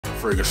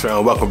Fragrance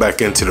fan, welcome back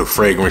into the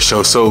Fragrance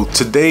Show. So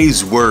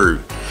today's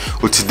word,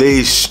 or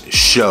today's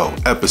show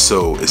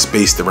episode is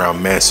based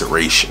around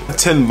maceration.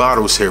 10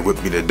 bottles here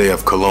with me today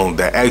of cologne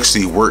that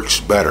actually works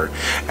better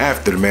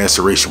after the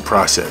maceration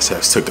process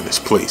has taken its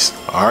place.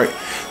 All right,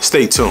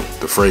 stay tuned.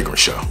 The Fragrance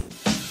Show.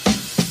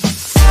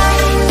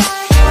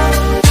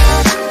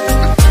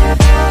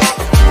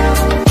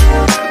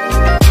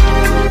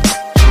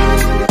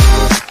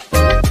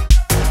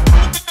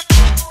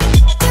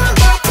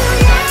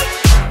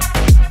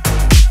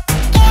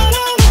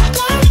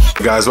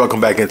 Guys,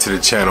 welcome back into the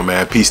channel,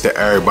 man. Peace to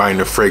everybody in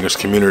the fragrance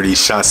community.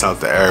 Shouts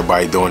out to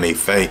everybody doing their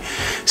thing.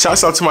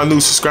 Shouts out to my new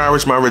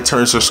subscribers, my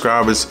return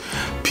subscribers.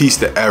 Peace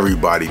to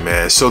everybody,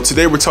 man. So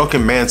today we're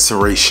talking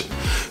maceration.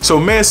 So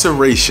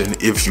maceration,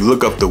 if you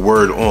look up the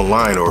word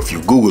online or if you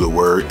Google the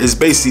word, is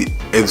basically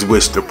in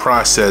which the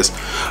process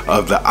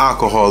of the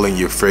alcohol in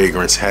your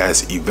fragrance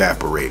has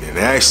evaporated. It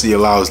actually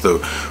allows the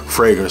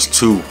fragrance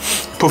to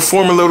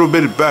perform a little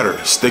bit better,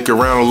 stick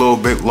around a little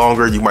bit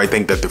longer. You might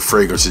think that the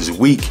fragrance is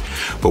weak,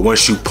 but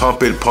once you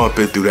pump it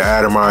through the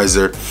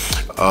atomizer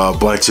a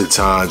bunch of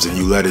times and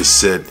you let it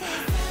sit,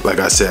 like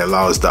I said,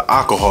 allows the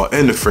alcohol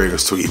in the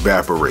fragrance to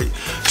evaporate.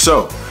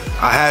 So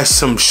I have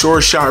some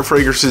short shot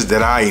fragrances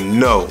that I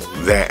know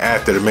that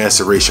after the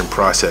maceration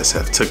process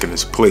have taken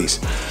its place,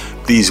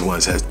 these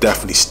ones has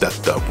definitely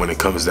stepped up when it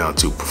comes down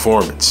to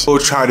performance. We'll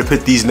try to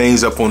put these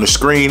names up on the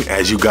screen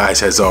as you guys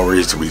has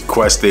already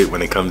requested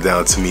when it comes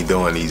down to me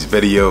doing these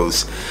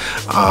videos.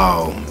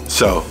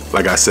 So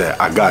like I said,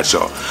 I got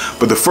y'all.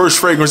 But the first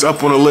fragrance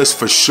up on the list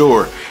for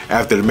sure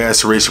after the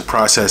maceration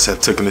process have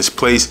taken its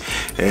place,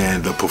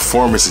 and the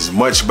performance is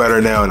much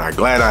better now, and I'm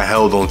glad I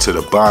held on to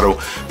the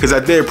bottle because I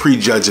did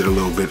prejudge it a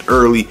little bit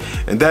early,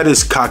 and that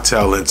is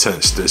Cocktail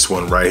Intense, this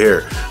one right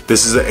here.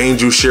 This is an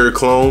Angel Share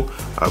clone,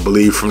 I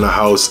believe from the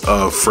house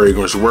of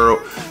Fragrance World.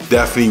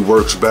 Definitely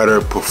works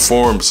better,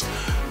 performs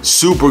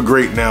super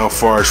great now as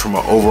far as from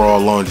an overall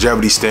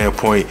longevity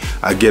standpoint.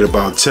 I get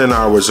about 10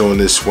 hours on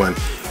this one,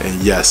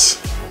 and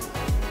yes,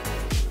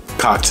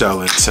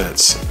 Cocktail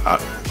Intense,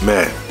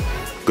 man,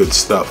 good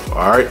stuff.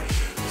 All right,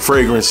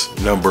 fragrance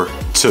number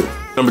two.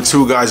 Number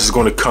two, guys, is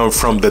going to come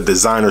from the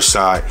designer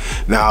side.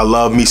 Now, I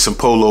love me some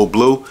Polo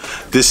Blue.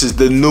 This is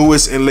the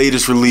newest and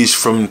latest release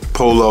from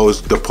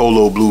Polo's, the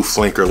Polo Blue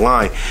Flanker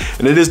line,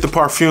 and it is the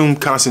Parfum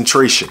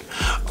Concentration.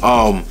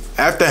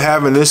 After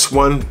having this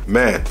one,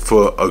 man,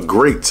 for a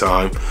great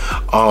time,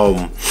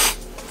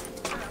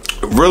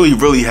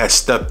 really has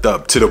stepped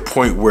up to the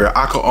point where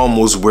I could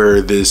almost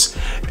wear this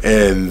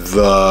in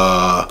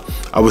the,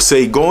 I would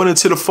say, going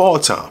into the fall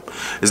time.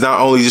 It's not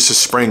only just a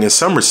spring and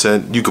summer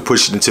scent, you could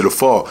push it into the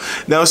fall.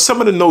 Now,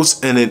 some of the notes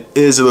in it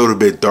is a little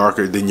bit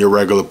darker than your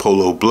regular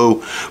Polo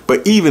Blue,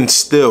 but even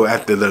still,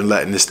 after they're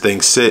letting this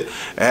thing sit,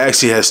 it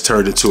actually has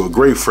turned into a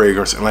great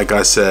fragrance. And like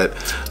I said,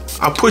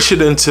 I push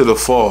it into the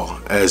fall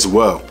as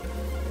well.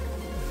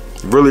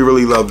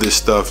 Really love this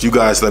stuff. You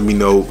guys let me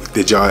know,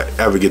 did y'all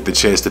ever get the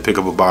chance to pick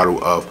up a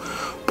bottle of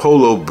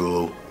Polo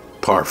Blue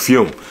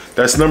Parfum?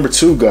 That's number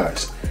two,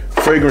 guys.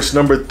 Fragrance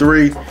number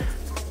three,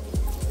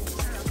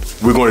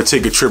 we're going to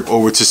take a trip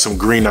over to some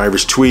Green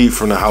Irish Tweed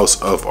from the house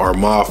of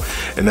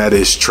Armaf, and that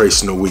is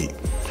Trace Nuit.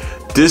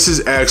 This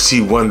is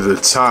actually one of the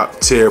top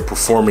tier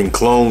performing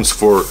clones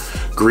for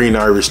Green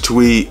Irish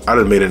Tweed. I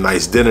done made a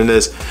nice dent in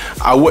this.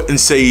 I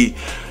wouldn't say,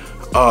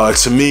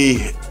 to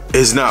me,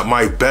 is not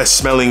my best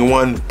smelling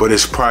one, but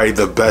it's probably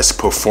the best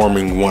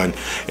performing one,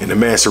 and the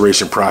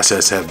maceration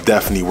process have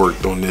definitely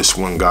worked on this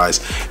one,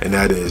 guys, and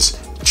that is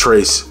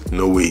Trace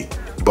Nuit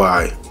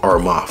by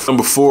Armaf.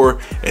 Number four,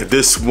 and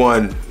this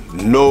one,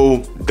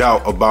 no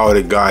doubt about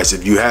it, guys,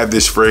 if you have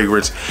this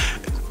fragrance,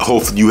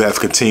 hopefully you have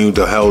continued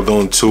to hold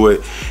on to it.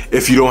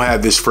 If you don't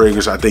have this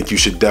fragrance, I think you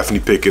should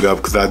definitely pick it up,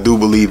 because I do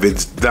believe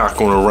it's not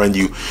going to run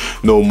you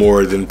no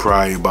more than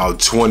probably about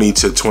 $20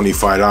 to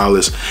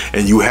 $25,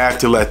 and you have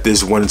to let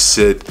this one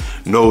sit,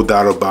 no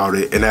doubt about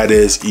it, and that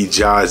is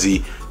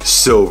Ijazi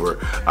Silver.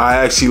 I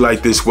actually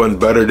like this one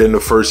better than the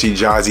first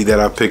Ijazi that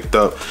I picked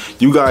up.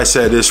 You guys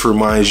said this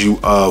reminds you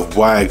of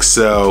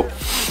YXL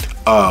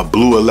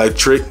Blue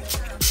Electric.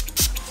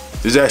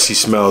 This actually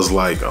smells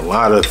like a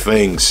lot of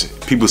things.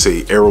 People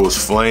say Arrow's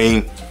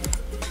Flame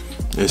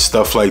and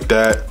stuff like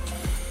that.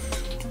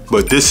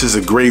 But this is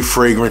a great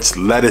fragrance.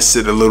 Let it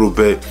sit a little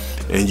bit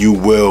and you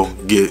will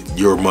get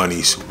your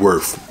money's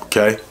worth,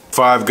 okay?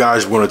 Five,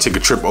 guys, we're gonna take a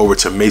trip over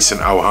to Maison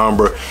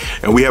Alhambra,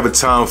 and we have a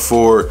Tom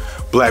Ford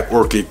Black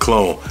Orchid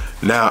clone.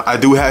 Now, I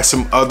do have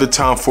some other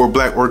Tom Ford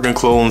Black Orchid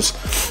clones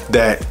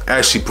that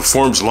actually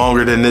performs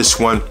longer than this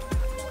one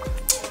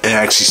and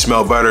actually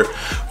smell better,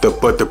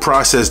 but the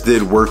process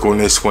did work on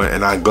this one,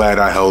 and I'm glad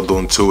I held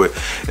on to it,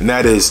 and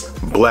that is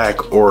Black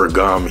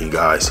Origami,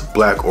 guys.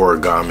 Black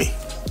Origami.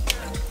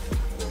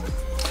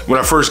 When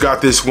I first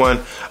got this one,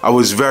 I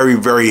was very,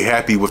 very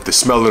happy with the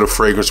smell of the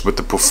fragrance, but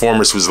the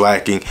performance was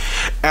lacking.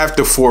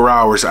 After 4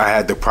 hours, I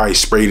had to probably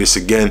spray this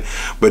again.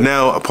 But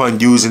now, upon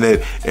using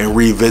it and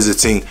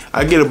revisiting,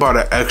 I get about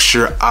an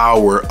extra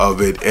hour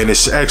of it, and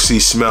it actually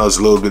smells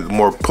a little bit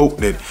more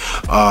potent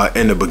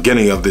in the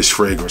beginning of this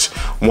fragrance.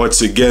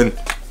 Once again,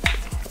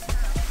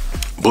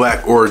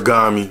 Black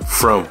Origami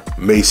from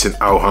Maison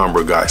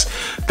Alhambra, guys.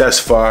 That's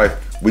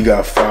 5. We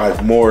got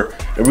 5 more,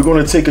 and we're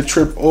gonna take a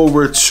trip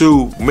over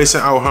to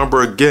Maison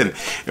Alhambra again,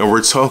 and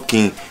we're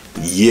talking,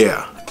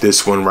 yeah,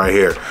 this one right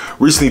here.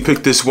 Recently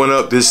picked this one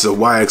up. This is a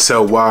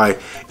YXLY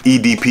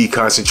EDP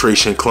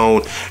concentration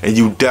clone, and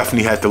you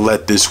definitely have to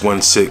let this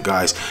one sit,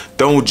 guys.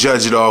 Don't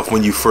judge it off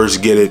when you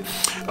first get it,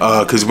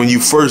 because when you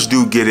first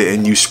do get it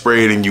and you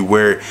spray it and you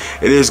wear it,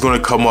 it is gonna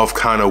come off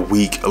kind of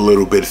weak, a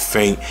little bit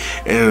faint.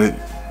 And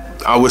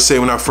I would say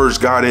when I first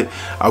got it,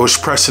 I was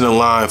pressing the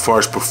line as far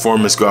as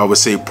performance go. I would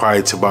say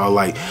probably to about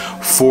like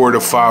 4 to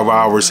 5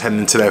 hours,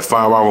 heading into that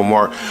 5-hour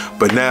mark.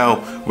 But now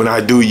when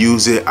I do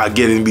use it, I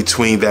get in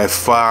between that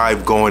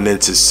 5 going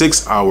into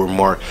 6-hour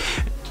mark.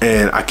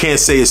 And I can't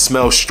say it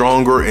smells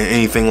stronger and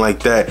anything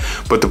like that,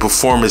 but the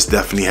performance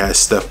definitely has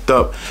stepped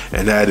up,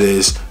 and that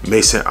is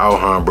Maison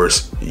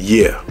Alhambra's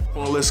Yeah.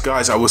 On the list,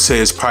 guys, I would say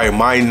it's probably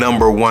my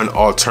 #1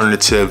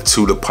 alternative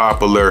to the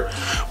popular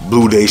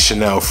Bleu de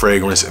Chanel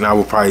fragrance, and I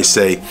would probably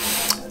say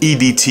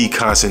EDT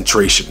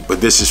concentration,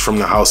 but this is from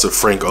the house of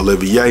Frank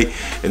Olivier,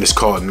 and it's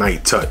called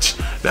Night Touch.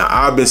 Now,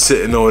 I've been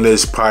sitting on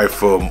this probably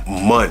for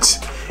months,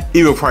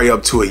 even probably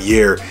up to a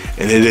year,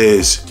 and it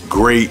is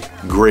great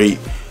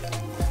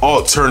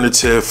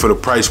alternative for the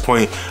price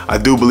point. I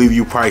do believe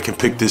you probably can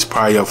pick this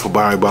probably up for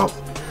about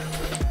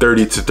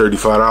 $30 to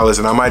 $35,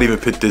 and I might even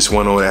pick this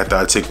one on after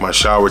I take my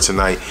shower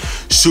tonight.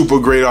 Super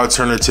great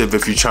alternative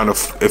if you're trying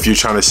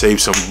to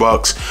save some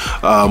bucks.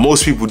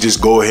 Most people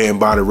just go ahead and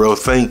buy the real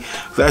thing.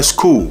 That's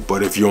cool,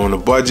 but if you're on a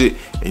budget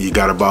and you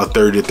got about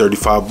 30 to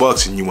 35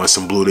 bucks and you want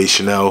some Bleu de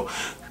Chanel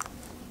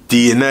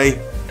DNA,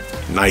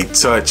 Night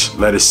Touch,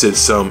 let it sit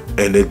some,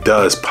 and it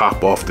does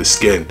pop off the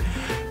skin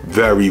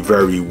very,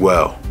 very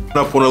well.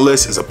 Up on the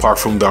list is a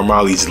Parfum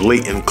d'Armali's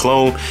Layton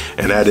clone,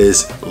 and that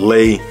is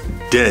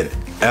Leyden.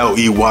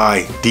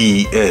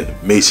 Leyden,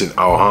 Maison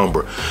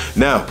Alhambra.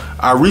 Now,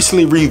 I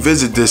recently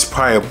revisited this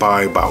probably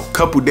by about a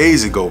couple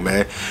days ago,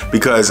 man,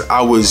 because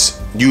I was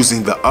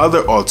using the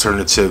other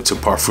alternative to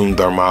Parfum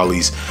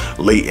d'Armali's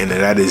Layton,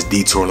 and that is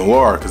Detour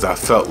Noir, because I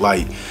felt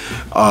like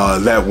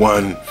that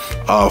one,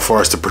 as far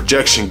as the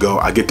projection go,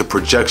 I get the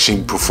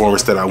projection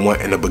performance that I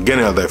want in the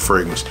beginning of that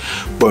fragrance.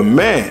 But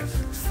man,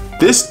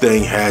 this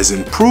thing has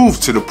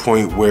improved to the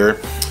point where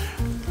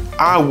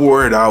I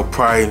wore it out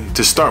probably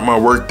to start my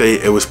work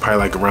day. It was probably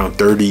like around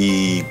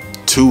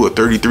 32 or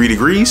 33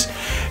 degrees,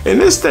 and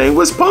this thing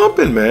was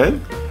pumping,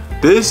 man.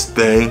 This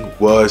thing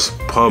was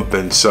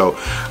pumping. So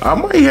I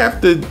might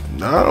have to,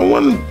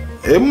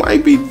 it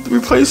might be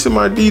replacing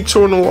my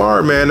Detour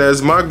Noir, man,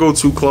 as my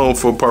go-to clone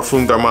for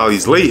Parfum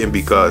d'Armali's Layton,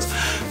 because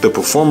the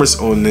performance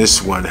on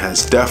this one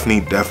has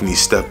definitely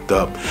stepped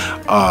up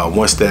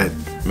once that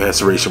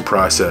maceration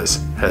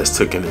process has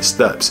taken its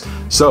steps.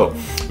 So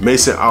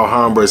Maison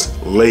Alhambra's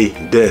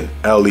Leyden,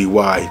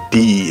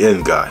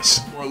 Leyden,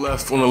 guys. More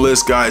left on the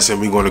list, guys, and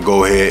we're going to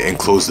go ahead and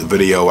close the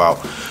video out.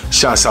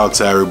 Shouts out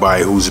to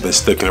everybody who's been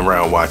sticking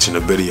around watching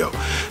the video.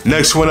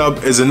 Next one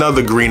up is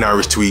another Green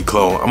Irish Tweed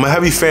clone. I'm a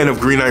heavy fan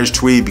of Green Irish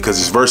Tweed because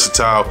it's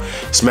versatile,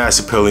 it's mass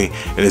appealing,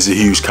 and it's a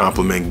huge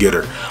compliment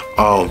getter.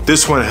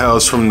 This one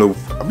hails from the,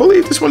 I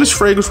believe this one is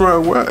fragrance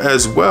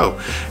as well,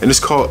 and it's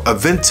called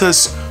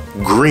Aventus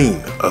Green.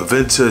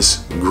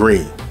 Aventus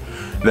Green.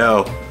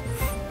 Now,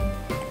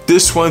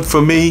 this one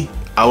for me,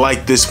 I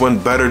like this one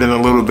better than a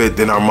little bit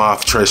than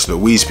Armaf Tres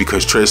Nuits,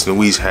 because Tres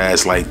Nuits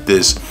has like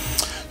this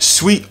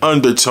sweet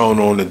undertone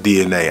on the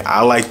DNA.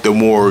 I like the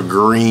more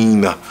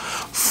green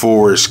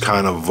forest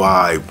kind of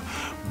vibe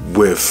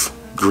with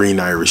Green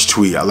Irish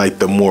Tweed. I like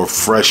the more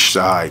fresh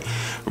side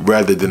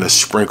rather than a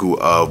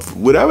sprinkle of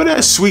whatever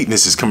that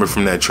sweetness is coming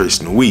from that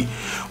Tres Nuits.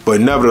 But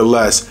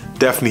nevertheless,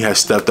 definitely has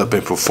stepped up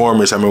in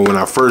performance. I mean, when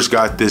I first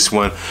got this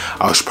one,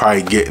 I was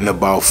probably getting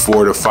about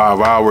 4 to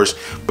 5 hours,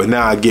 but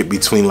now I get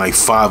between like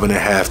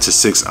 5.5 to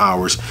 6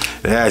 hours.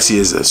 And actually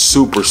is a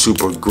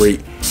super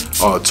great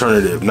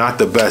alternative. Not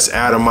the best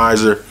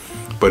atomizer,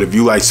 but if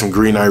you like some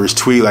Green Irish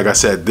Tweed, like I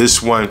said,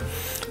 this one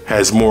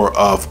has more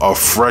of a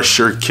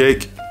fresher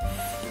kick,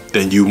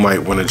 then you might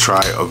want to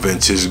try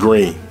Aventus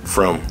Green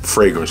from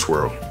Fragrance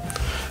World.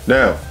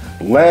 Now,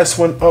 last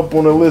one up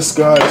on the list,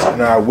 guys,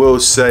 and I will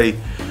say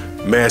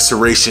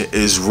maceration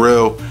is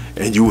real,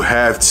 and you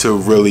have to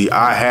really,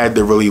 I had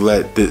to really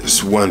let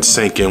this one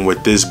sink in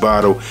with this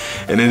bottle,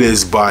 and it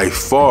is by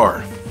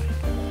far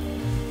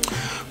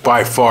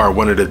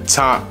one of the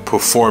top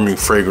performing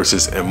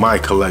fragrances in my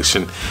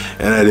collection,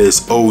 and that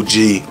is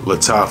OG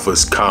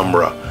Lattafa's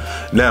Camera.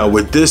 Now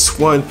with this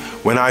one,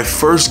 when I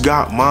first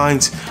got mine,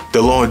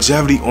 the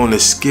longevity on the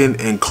skin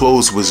and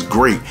clothes was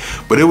great,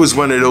 but it was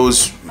one of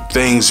those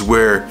things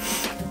where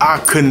I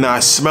could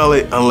not smell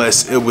it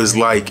unless it was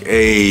like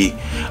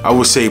I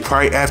would say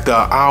probably after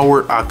an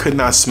hour. I could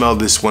not smell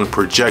this one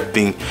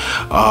projecting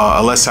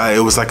unless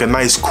it was like a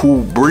nice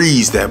cool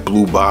breeze that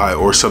blew by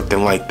or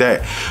something like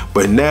that.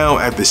 But now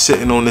after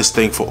sitting on this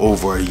thing for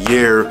over a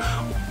year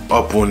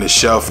up on the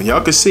shelf, and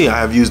y'all can see I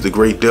have used a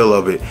great deal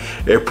of it.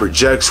 It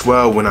projects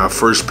well. When I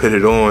first put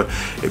it on,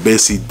 it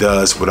basically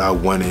does what I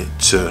want it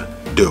to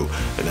do,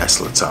 and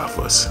that's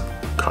Latifah's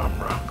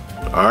camera.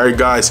 All right,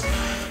 guys.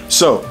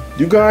 So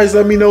you guys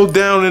let me know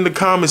down in the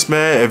comments,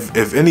 man,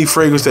 if any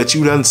fragrance that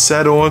you done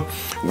set on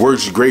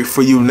works great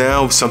for you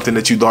now, something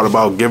that you thought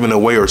about giving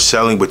away or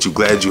selling, but you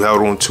glad you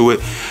held on to it.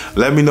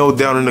 Let me know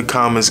down in the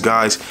comments,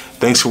 guys.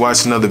 Thanks for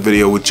watching another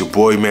video with your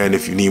boy, man.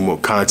 If you need more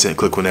content,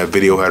 click on that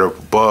video header up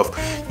above.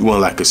 You want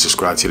to like and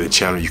subscribe to the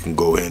channel, you can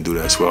go ahead and do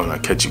that as well. And I'll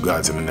catch you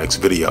guys in the next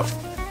video.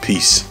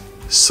 Peace.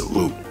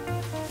 Salute.